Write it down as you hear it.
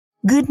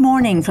Good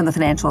morning from the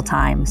Financial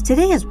Times.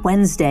 Today is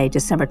Wednesday,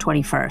 December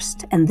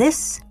 21st, and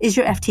this is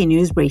your FT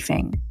News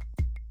Briefing.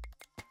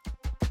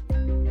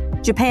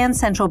 Japan's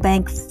central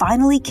bank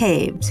finally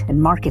caved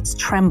and markets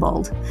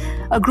trembled.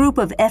 A group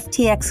of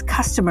FTX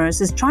customers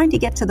is trying to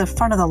get to the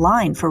front of the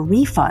line for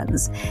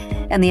refunds.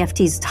 And the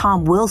FT's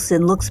Tom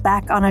Wilson looks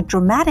back on a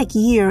dramatic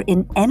year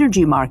in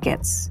energy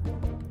markets.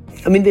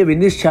 I mean,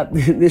 this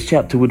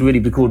chapter would really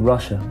be called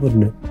Russia,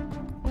 wouldn't it?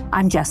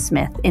 I'm Jess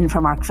Smith, in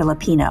for Mark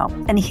Filipino,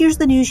 and here's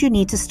the news you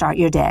need to start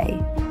your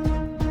day.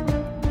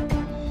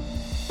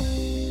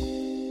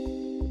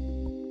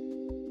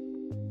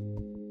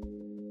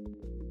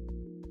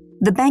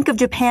 The Bank of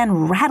Japan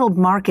rattled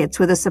markets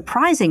with a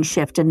surprising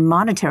shift in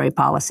monetary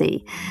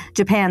policy.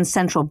 Japan's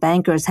central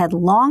bankers had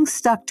long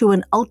stuck to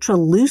an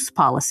ultra-loose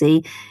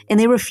policy, and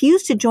they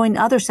refused to join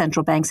other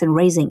central banks in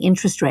raising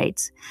interest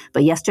rates.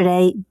 But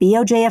yesterday,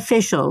 BOJ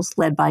officials,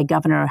 led by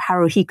Governor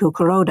Haruhiko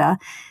Kuroda,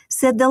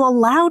 said they'll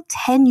allow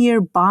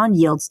 10-year bond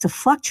yields to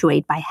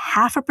fluctuate by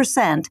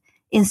 0.5%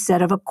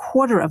 instead of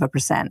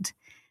 0.25%.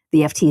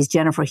 The FT's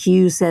Jennifer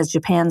Hughes says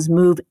Japan's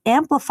move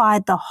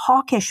amplified the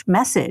hawkish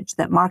message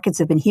that markets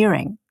have been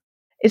hearing.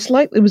 It's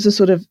like there was a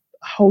sort of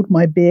hold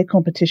my beer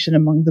competition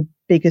among the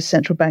biggest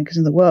central bankers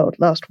in the world.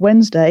 Last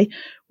Wednesday,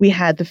 we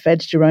had the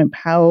Fed's Jerome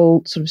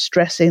Powell sort of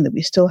stressing that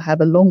we still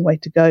have a long way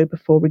to go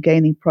before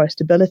regaining price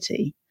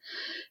stability.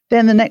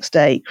 Then the next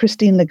day,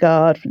 Christine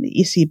Lagarde from the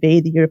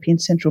ECB, the European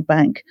Central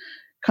Bank,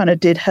 kind of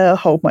did her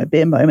hold my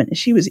beer moment, and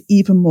she was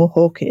even more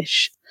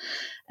hawkish.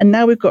 And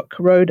now we've got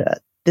Kuroda,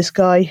 this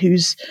guy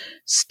who's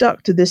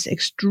stuck to this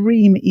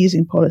extreme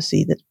easing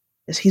policy that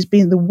he's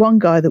been the one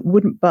guy that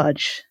wouldn't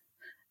budge.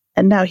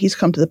 And now he's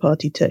come to the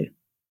party too.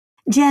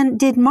 Jen,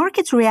 did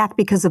markets react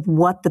because of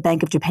what the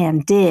Bank of Japan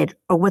did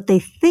or what they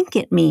think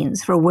it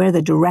means for where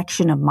the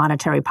direction of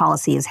monetary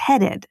policy is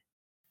headed?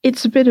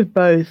 It's a bit of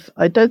both.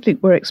 I don't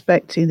think we're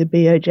expecting the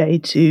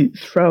BOJ to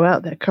throw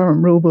out their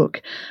current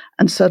rulebook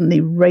and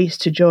suddenly race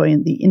to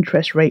join the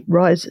interest rate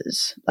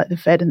rises like the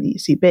Fed and the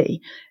ECB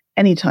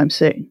anytime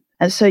soon.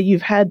 And so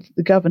you've had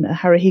the governor,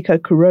 Haruhiko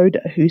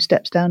Kuroda, who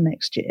steps down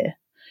next year.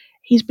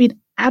 He's been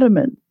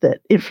adamant that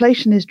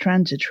inflation is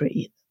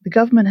transitory. The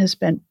government has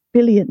spent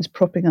billions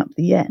propping up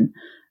the yen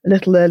a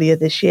little earlier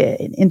this year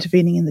in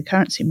intervening in the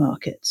currency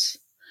markets.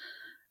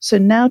 So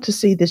now to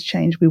see this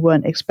change we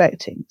weren't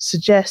expecting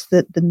suggests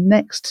that the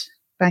next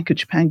Bank of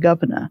Japan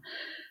governor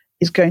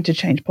is going to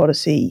change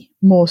policy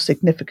more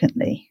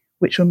significantly,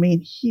 which will mean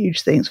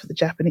huge things for the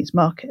Japanese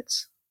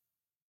markets.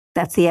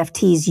 That's the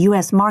FT's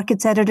U.S.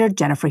 markets editor,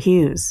 Jennifer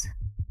Hughes.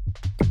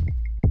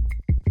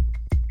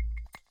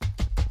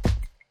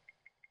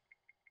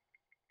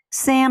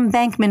 Sam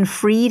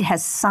Bankman-Fried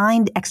has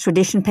signed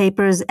extradition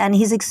papers, and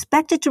he's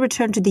expected to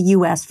return to the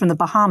U.S. from the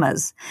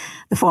Bahamas.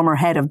 The former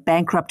head of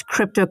bankrupt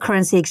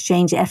cryptocurrency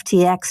exchange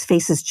FTX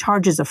faces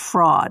charges of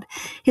fraud.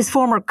 His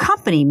former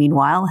company,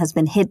 meanwhile, has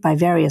been hit by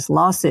various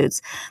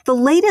lawsuits. The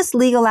latest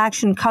legal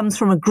action comes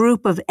from a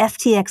group of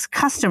FTX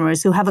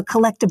customers who have a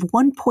collective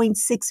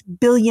 $1.6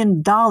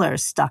 billion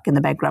stuck in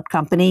the bankrupt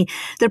company.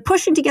 They're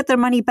pushing to get their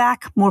money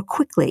back more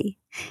quickly.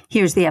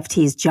 Here's the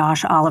FT's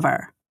Josh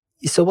Oliver.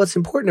 So what's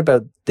important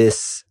about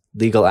this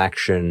legal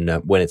action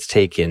when it's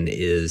taken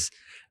is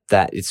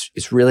that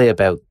it's really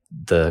about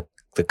the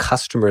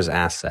customer's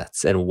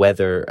assets and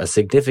whether a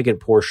significant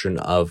portion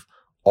of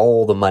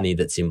all the money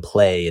that's in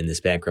play in this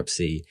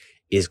bankruptcy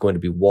is going to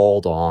be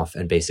walled off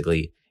and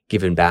basically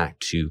given back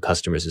to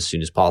customers as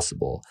soon as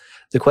possible.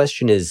 The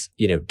question is,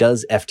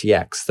 does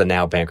FTX, the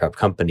now bankrupt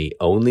company,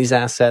 own these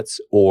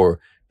assets, or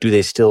do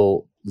they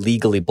still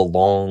legally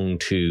belong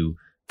to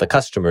the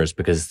customers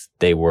because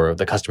they were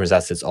the customers'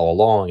 assets all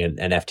along and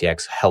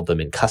FTX held them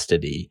in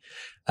custody?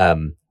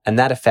 And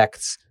that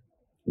affects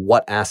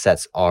what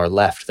assets are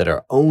left that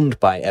are owned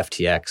by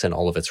FTX and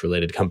all of its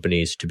related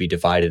companies to be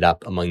divided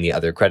up among the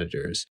other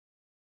creditors.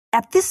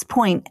 At this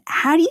point,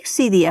 how do you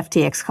see the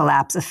FTX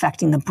collapse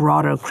affecting the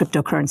broader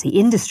cryptocurrency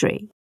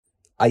industry?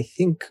 I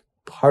think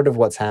part of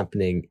what's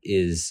happening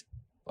is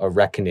a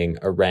reckoning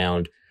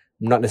around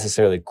not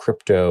necessarily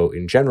crypto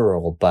in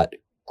general, but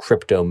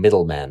crypto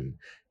middlemen.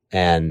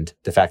 And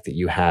the fact that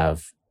you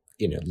have,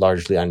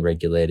 largely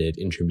unregulated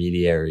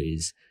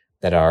intermediaries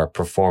that are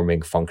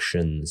performing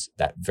functions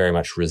that very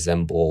much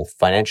resemble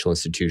financial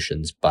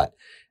institutions, but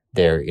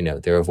they're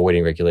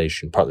avoiding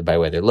regulation partly by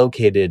where they're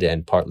located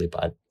and partly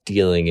by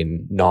dealing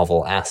in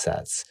novel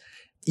assets.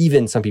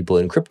 Even some people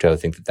in crypto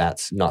think that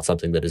that's not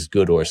something that is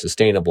good or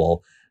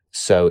sustainable.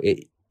 So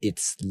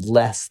it's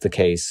less the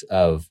case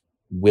of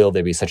will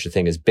there be such a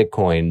thing as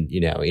Bitcoin,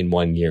 in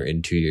 1 year,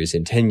 in 2 years,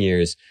 in 10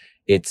 years.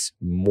 It's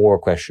more a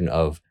question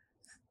of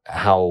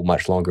how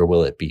much longer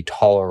will it be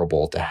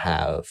tolerable to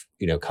have,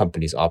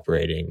 companies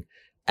operating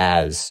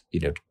as,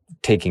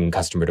 taking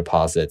customer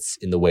deposits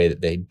in the way that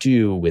they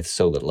do with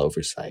so little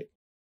oversight.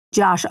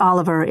 Josh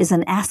Oliver is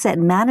an asset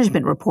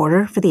management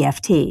reporter for the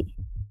FT.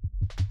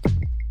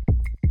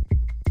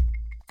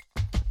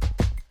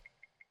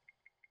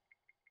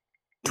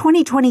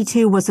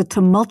 2022 was a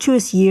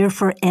tumultuous year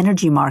for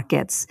energy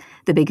markets.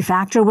 The big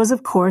factor was,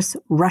 of course,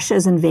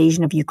 Russia's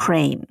invasion of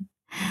Ukraine.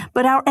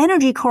 But our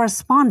energy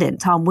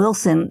correspondent, Tom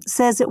Wilson,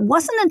 says it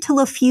wasn't until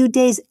a few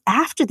days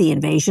after the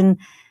invasion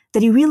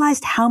that he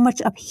realized how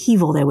much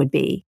upheaval there would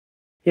be.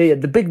 Yeah,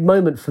 the big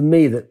moment for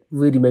me that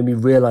really made me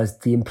realize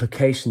the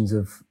implications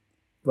of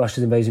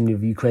Russia's invasion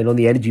of Ukraine on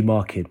the energy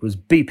market was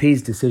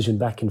BP's decision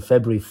back in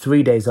February,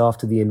 3 days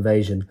after the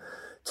invasion,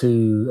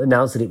 to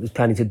announce that it was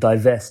planning to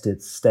divest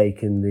its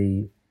stake in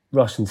the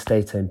Russian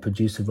state-owned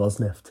producer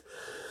Rosneft.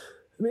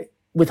 I mean,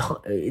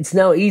 it's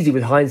now easy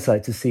with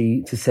hindsight to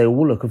say,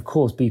 well, look, of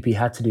course BP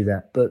had to do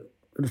that. But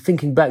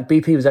thinking back,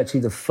 BP was actually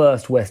the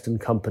first Western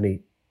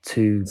company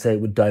to say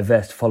it would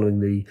divest following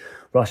the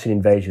Russian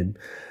invasion.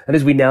 And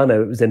as we now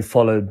know, it was then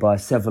followed by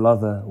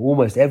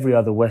almost every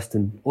other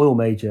Western oil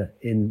major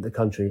in the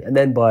country, and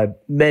then by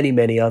many,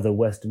 many other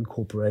Western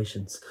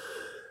corporations.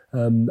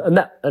 And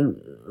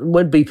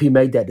when BP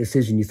made that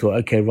decision, you thought,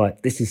 okay,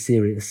 right, this is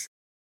serious.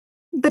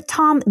 But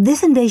Tom,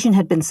 this invasion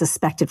had been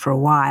suspected for a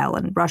while,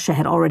 and Russia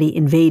had already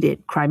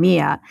invaded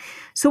Crimea.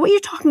 So what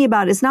you're talking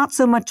about is not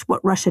so much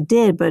what Russia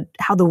did, but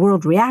how the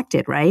world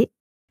reacted, right?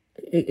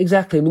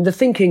 Exactly. I mean, the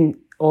thinking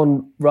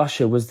on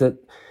Russia was that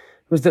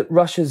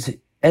Russia's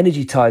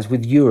energy ties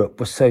with Europe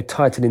were so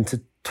tight and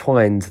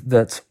intertwined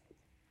that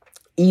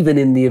even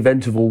in the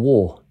event of a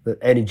war, that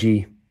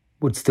energy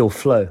would still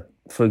flow.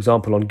 For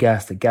example, on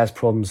gas, that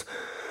Gazprom's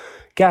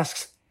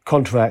gas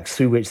contracts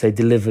through which they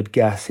delivered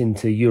gas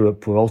into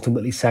Europe were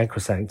ultimately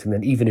sacrosanct. And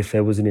then even if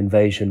there was an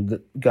invasion,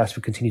 that gas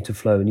would continue to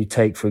flow. And you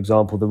take, for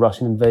example, the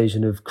Russian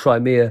invasion of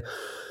Crimea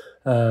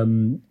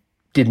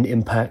didn't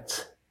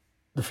impact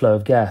the flow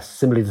of gas.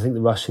 Similarly, I think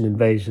the Russian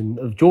invasion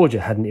of Georgia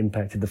hadn't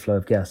impacted the flow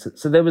of gas.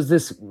 So there was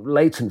this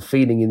latent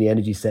feeling in the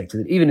energy sector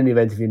that even in the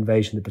event of the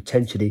invasion, that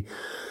potentially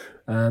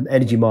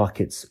energy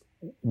markets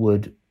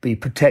would be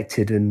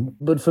protected.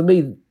 But for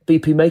me,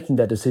 BP making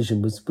that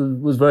decision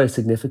was very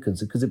significant,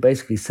 because it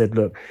basically said,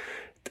 look,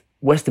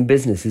 Western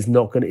business is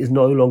no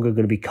longer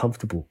going to be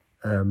comfortable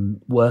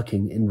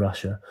working in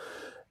Russia.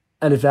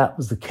 And if that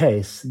was the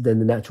case, then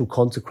the natural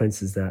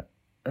consequences that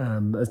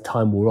as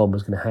time wore on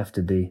was going to have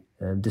to be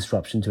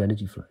disruption to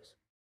energy flows.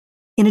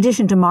 In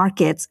addition to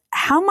markets,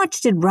 how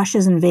much did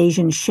Russia's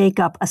invasion shake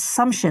up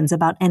assumptions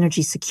about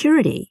energy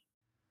security?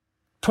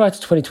 Prior to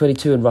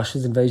 2022 and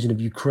Russia's invasion of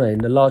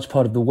Ukraine, a large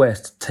part of the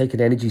West had taken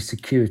energy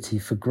security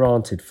for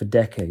granted for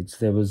decades.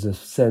 There was a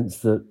sense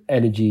that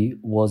energy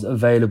was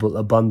available,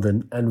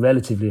 abundant, and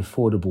relatively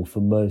affordable for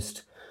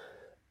most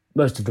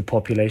of the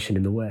population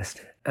in the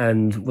West.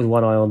 And with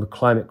one eye on the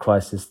climate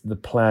crisis, the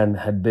plan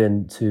had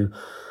been to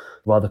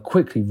rather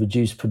quickly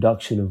reduce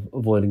production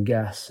of oil and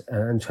gas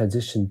and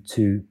transition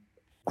to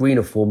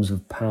greener forms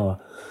of power.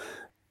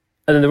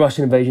 And then the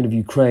Russian invasion of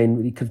Ukraine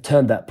really could have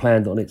turned that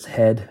plan on its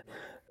head.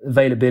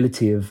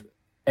 Availability of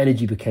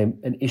energy became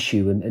an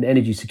issue, and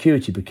energy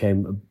security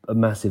became a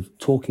massive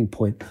talking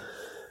point.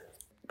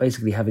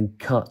 Basically, having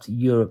cut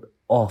Europe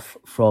off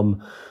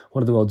from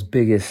one of the world's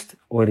biggest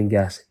oil and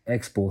gas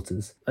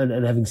exporters, and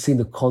having seen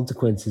the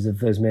consequences of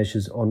those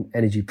measures on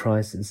energy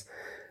prices,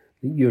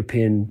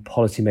 European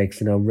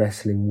policymakers are now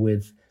wrestling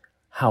with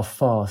how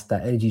fast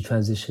that energy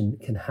transition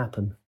can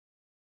happen.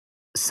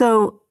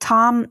 So,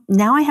 Tom,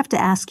 now I have to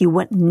ask you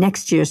what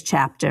next year's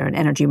chapter in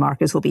Energy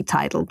Markets will be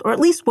titled, or at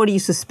least what do you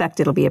suspect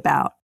it'll be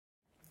about?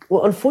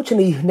 Well,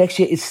 unfortunately, next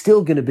year it's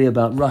still going to be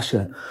about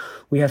Russia.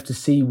 We have to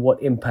see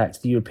what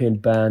impact the European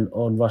ban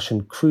on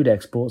Russian crude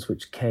exports,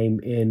 which came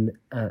in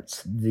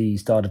at the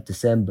start of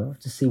December,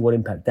 to see what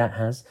impact that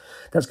has.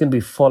 That's going to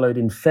be followed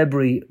in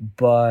February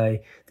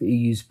by the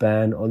EU's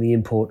ban on the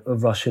import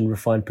of Russian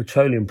refined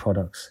petroleum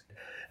products.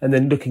 And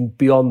then looking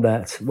beyond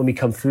that, when we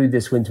come through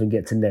this winter and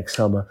get to next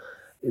summer,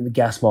 in the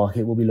gas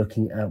market, we'll be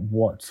looking at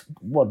what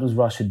does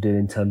Russia do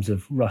in terms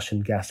of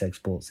Russian gas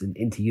exports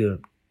into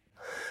Europe.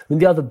 I mean,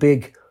 the other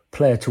big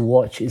player to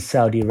watch is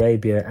Saudi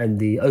Arabia and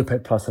the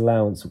OPEC Plus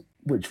allowance,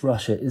 which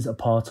Russia is a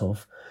part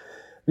of.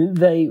 I mean,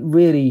 they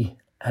really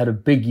had a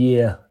big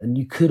year, and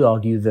you could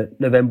argue that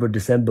November and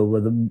December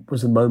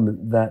was a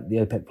moment that the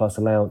OPEC Plus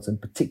allowance,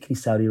 and particularly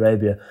Saudi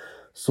Arabia,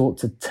 sought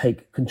to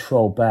take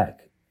control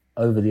back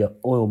over the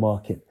oil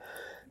market.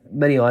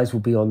 Many eyes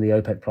will be on the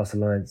OPEC Plus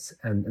alliance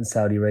and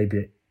Saudi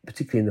Arabia,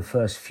 particularly in the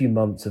first few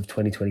months of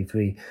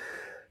 2023,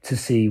 to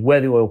see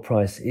where the oil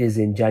price is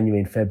in January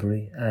and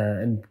February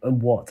and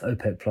what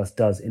OPEC Plus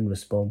does in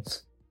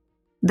response.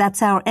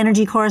 That's our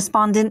energy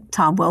correspondent,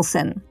 Tom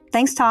Wilson.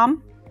 Thanks,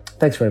 Tom.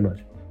 Thanks very much.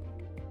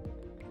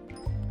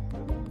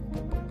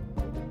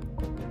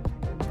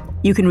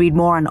 You can read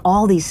more on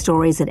all these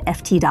stories at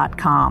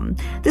FT.com.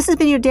 This has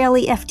been your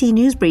daily FT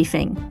News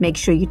Briefing. Make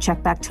sure you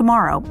check back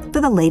tomorrow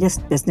for the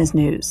latest business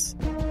news.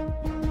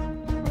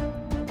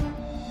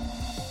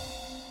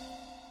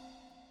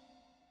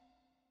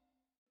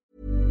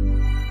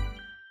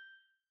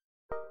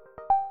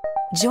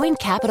 Join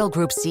Capital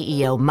Group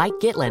CEO Mike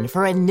Gitlin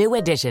for a new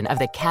edition of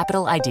the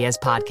Capital Ideas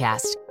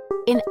Podcast.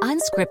 In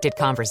Unscripted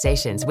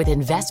Conversations with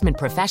Investment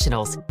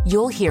Professionals,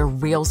 you'll hear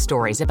real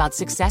stories about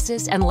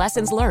successes and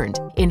lessons learned,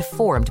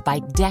 informed by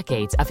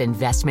decades of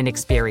investment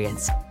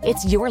experience.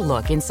 It's your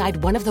look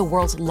inside one of the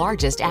world's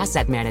largest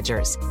asset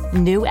managers.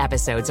 New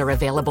episodes are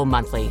available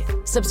monthly.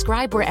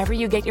 Subscribe wherever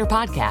you get your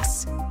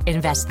podcasts.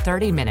 Invest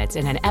 30 minutes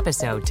in an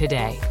episode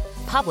today.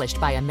 Published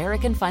by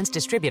American Funds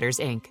Distributors,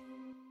 Inc.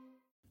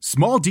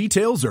 Small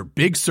details are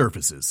big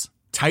surfaces.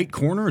 Tight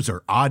corners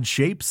are odd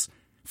shapes.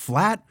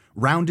 Flat,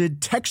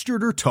 rounded,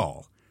 textured, or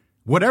tall.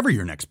 Whatever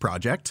your next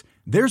project,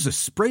 there's a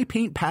spray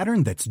paint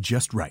pattern that's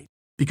just right.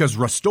 Because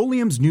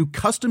Rust-Oleum's new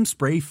Custom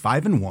Spray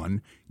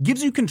 5-in-1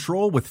 gives you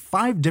control with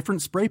 5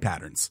 different spray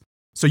patterns.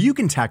 So you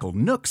can tackle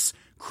nooks,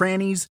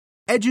 crannies,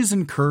 edges,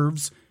 and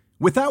curves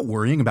without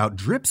worrying about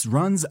drips,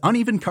 runs,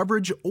 uneven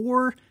coverage,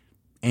 or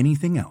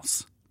anything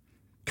else.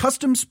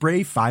 Custom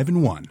Spray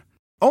 5-in-1.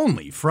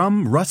 Only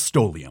from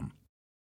Rust-Oleum.